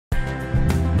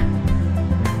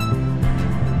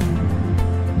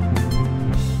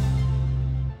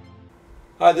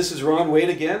Hi, this is Ron Wade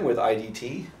again with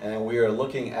IDT, and we are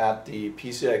looking at the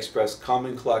PCI Express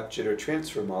Common Clock Jitter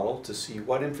Transfer Model to see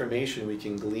what information we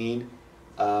can glean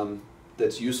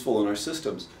that's useful in our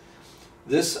systems.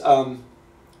 This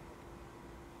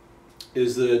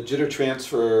is the jitter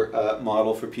transfer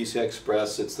model for PCI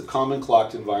Express. It's the common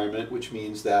clocked environment, which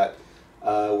means that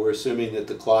we're assuming that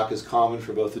the clock is common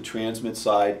for both the transmit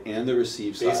side and the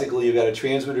receive side. Basically, you've got a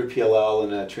transmitter PLL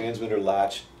and a transmitter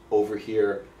latch over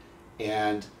here,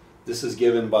 and this is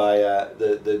given by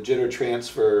the jitter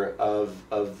transfer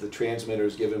of the transmitter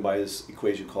is given by this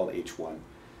equation called H1.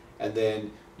 And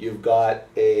then you've got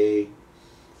a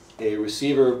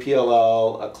receiver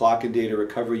PLL, a clock and data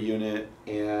recovery unit,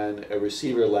 and a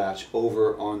receiver latch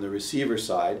over on the receiver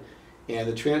side. And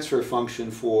the transfer function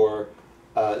for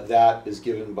that is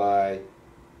given by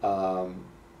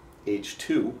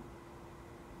H2,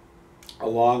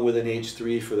 along with an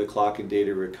H3 for the clock and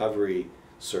data recovery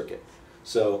circuit.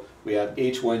 So we have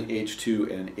H1,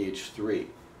 H2, and H3.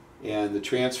 And the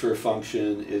transfer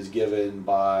function is given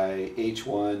by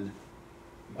H1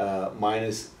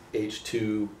 minus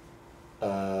H2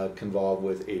 convolved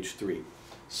with H3.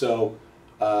 So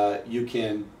you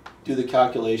can do the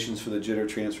calculations for the jitter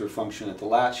transfer function at the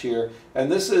latch here.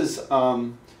 And this has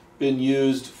been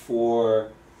used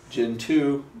for Gen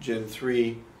 2, Gen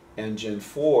 3, and Gen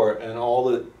 4,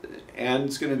 and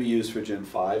it's going to be used for Gen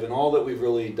 5. And all that we've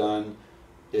really done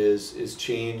is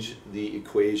change the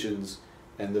equations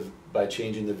and by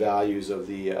changing the values of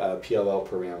the PLL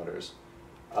parameters.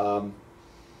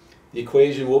 The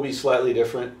equation will be slightly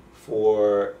different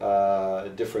for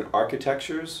different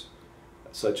architectures,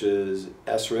 such as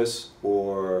SRnS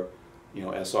or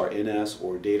SRnS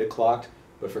or data clocked.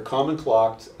 But for common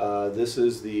clocked, this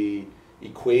is the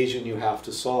equation you have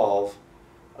to solve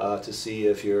to see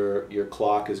if your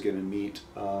clock is going to meet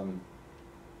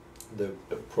the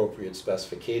appropriate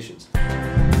specifications.